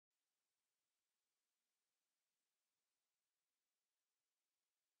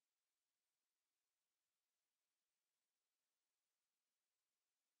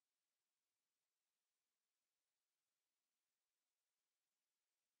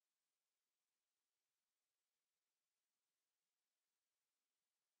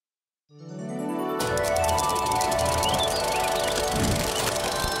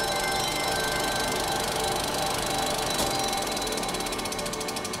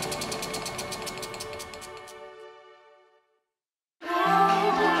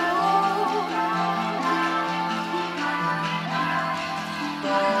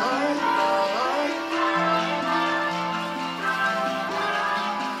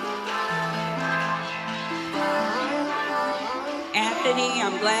Anthony,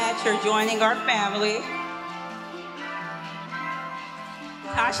 I'm glad you're joining our family.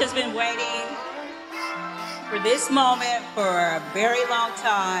 Tasha's been waiting for this moment for a very long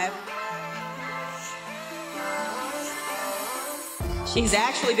time. She's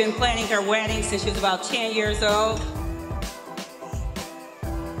actually been planning her wedding since she was about 10 years old.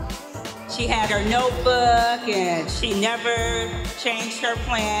 She had her notebook and she never changed her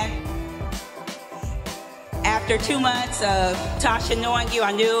plan. After 2 months of Tasha knowing you,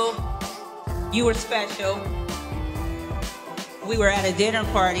 I knew you were special. We were at a dinner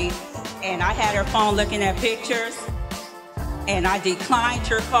party and I had her phone looking at pictures and I declined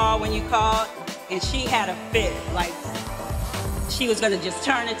your call when you called and she had a fit, like she was gonna just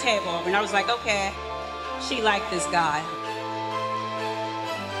turn the table over. And I was like, okay, she liked this guy.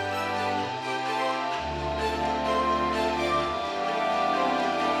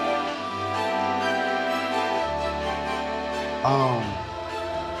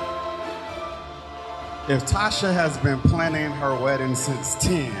 If Tasha has been planning her wedding since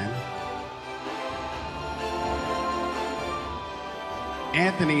 10,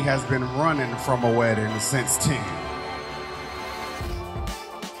 Anthony has been running from a wedding since 10.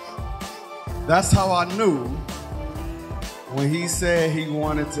 That's how I knew when he said he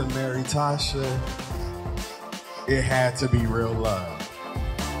wanted to marry Tasha, it had to be real love.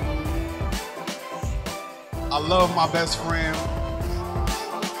 I love my best friend.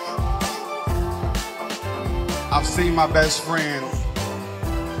 I've seen my best friend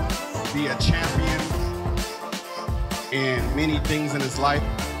be a champion in many things in his life.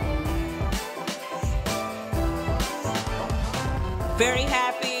 Very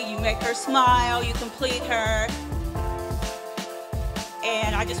happy, you make her smile, you complete her.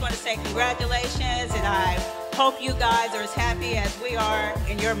 And I just want to say congratulations, and I hope you guys are as happy as we are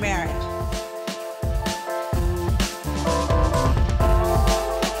in your marriage.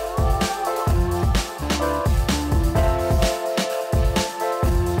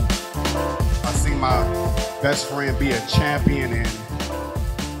 My best friend be a champion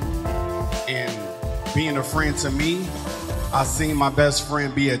in being a friend to me. I seen my best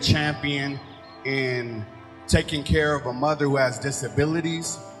friend be a champion in taking care of a mother who has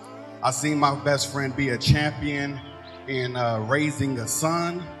disabilities. I seen my best friend be a champion in raising a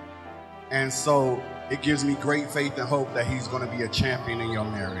son. And so it gives me great faith and hope that he's going to be a champion in your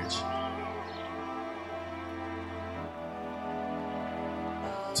marriage.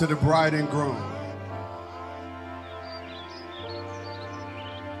 To the bride and groom,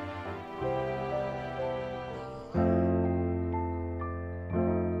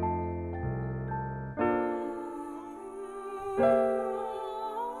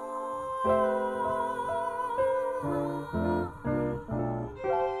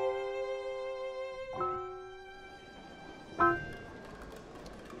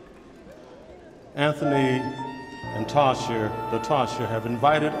 Anthony and LaTasha have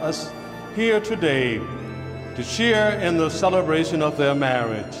invited us here today to share in the celebration of their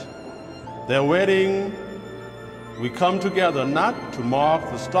marriage. Their wedding, we come together not to mark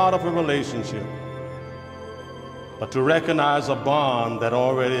the start of a relationship, but to recognize a bond that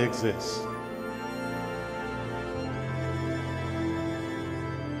already exists.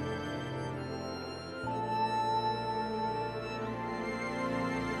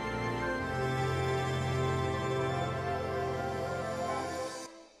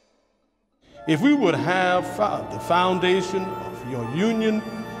 If we would have the foundation of your union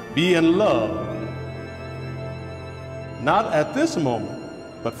be in love, not at this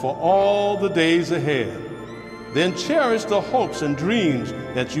moment, but for all the days ahead, then cherish the hopes and dreams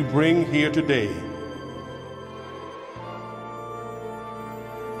that you bring here today.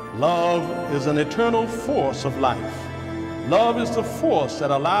 Love is an eternal force of life. Love is the force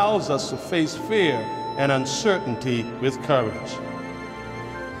that allows us to face fear and uncertainty with courage.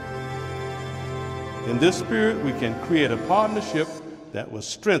 In this spirit, we can create a partnership that will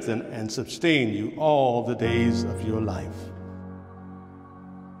strengthen and sustain you all the days of your life.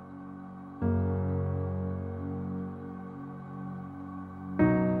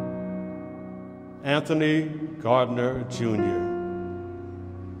 Anthony Gardner Jr.,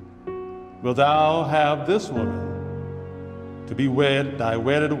 will thou have this woman to be thy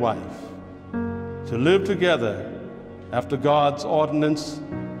wedded wife, to live together after God's ordinance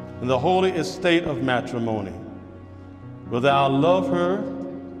in the holy estate of matrimony. Will thou love her,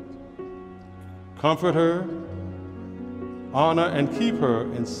 comfort her, honor and keep her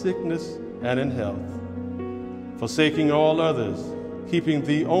in sickness and in health, forsaking all others, keeping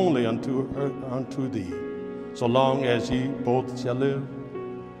thee only unto thee, so long as ye both shall live?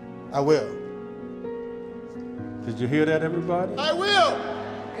 I will. Did you hear that, everybody? I will.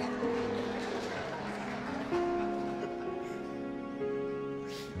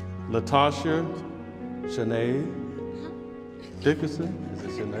 LaTasha, Shanae, Dickerson, is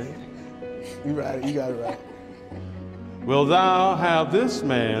it Shanae? You right, you got it right. Wilt thou have this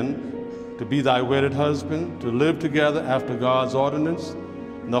man to be thy wedded husband, to live together after God's ordinance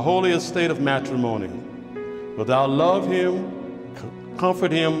in the holy estate of matrimony? Wilt thou love him,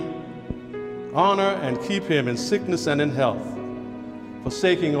 comfort him, honor and keep him in sickness and in health,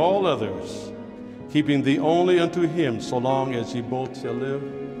 forsaking all others, keeping thee only unto him so long as ye both shall live?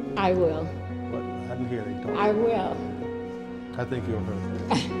 I will. What? I didn't hear it. I will. I think you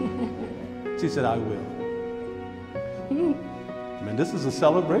heard her. She said, I will. Man, this is a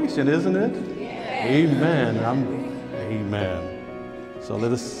celebration, isn't it? Yeah. Amen. Amen. So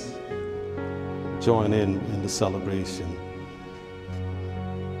let us join in the celebration.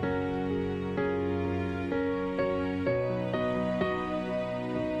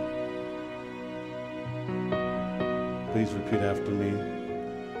 Please repeat after me.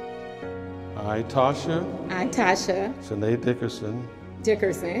 I, Tasha. I, Tasha. Shanae Dickerson.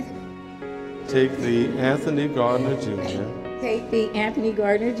 Dickerson. Take the Anthony Gardner Jr. Take the Anthony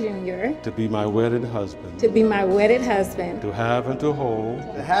Gardner Jr. to be my wedded husband. To be my wedded husband. To have and to hold.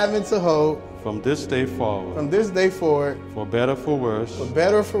 To have and to hold. From this day forward. From this day forward. For better, for worse. For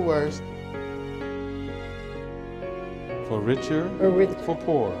better or for worse. For richer. Or rich. For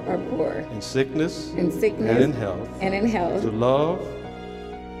poor. Or poor. In sickness. In sickness. And in health. And in health. To love.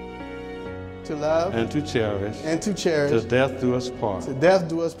 To love. And to cherish. And to cherish. Till death do us part. Till death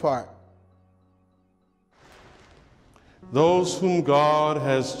do us part. Those whom God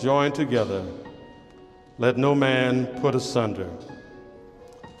has joined together, let no man put asunder.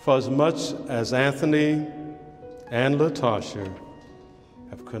 For as much as Anthony and LaTasha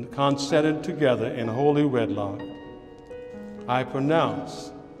have consented together in holy wedlock, I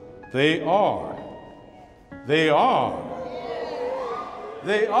pronounce they are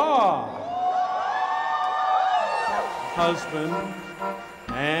husband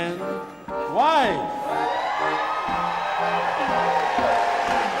and wife.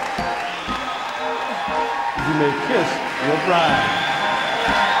 You may kiss your bride.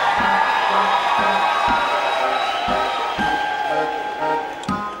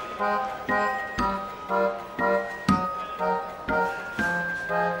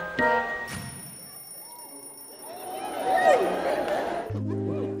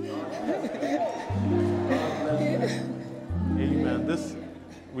 Amen.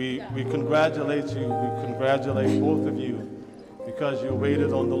 We congratulate you. We congratulate both of you because you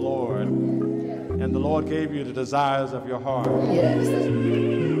waited on the Lord. And the Lord gave you the desires of your heart. Yes.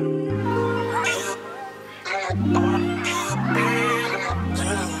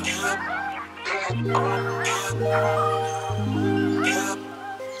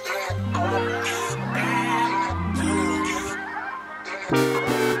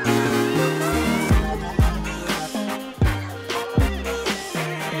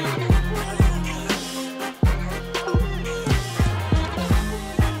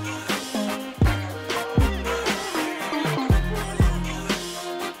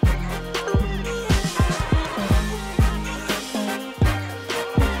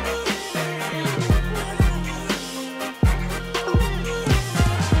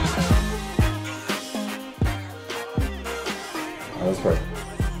 Let's pray.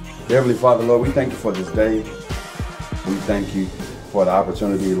 Dear Heavenly Father, Lord, we thank you for this day. We thank you for the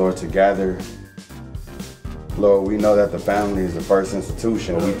opportunity, Lord, to gather. Lord, we know that the family is the first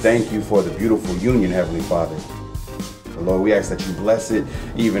institution. We thank you for the beautiful union, Heavenly Father. Lord, we ask that you bless it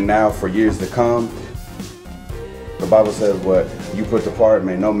even now for years to come. The Bible says what you put apart,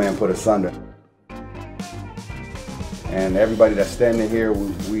 may no man put asunder. And everybody that's standing here,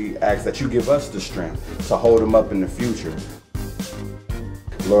 we ask that you give us the strength to hold them up in the future.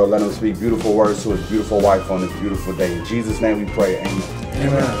 Lord, let them speak beautiful words to his beautiful wife on this beautiful day. In Jesus' name we pray, amen.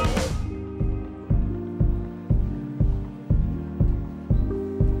 Amen.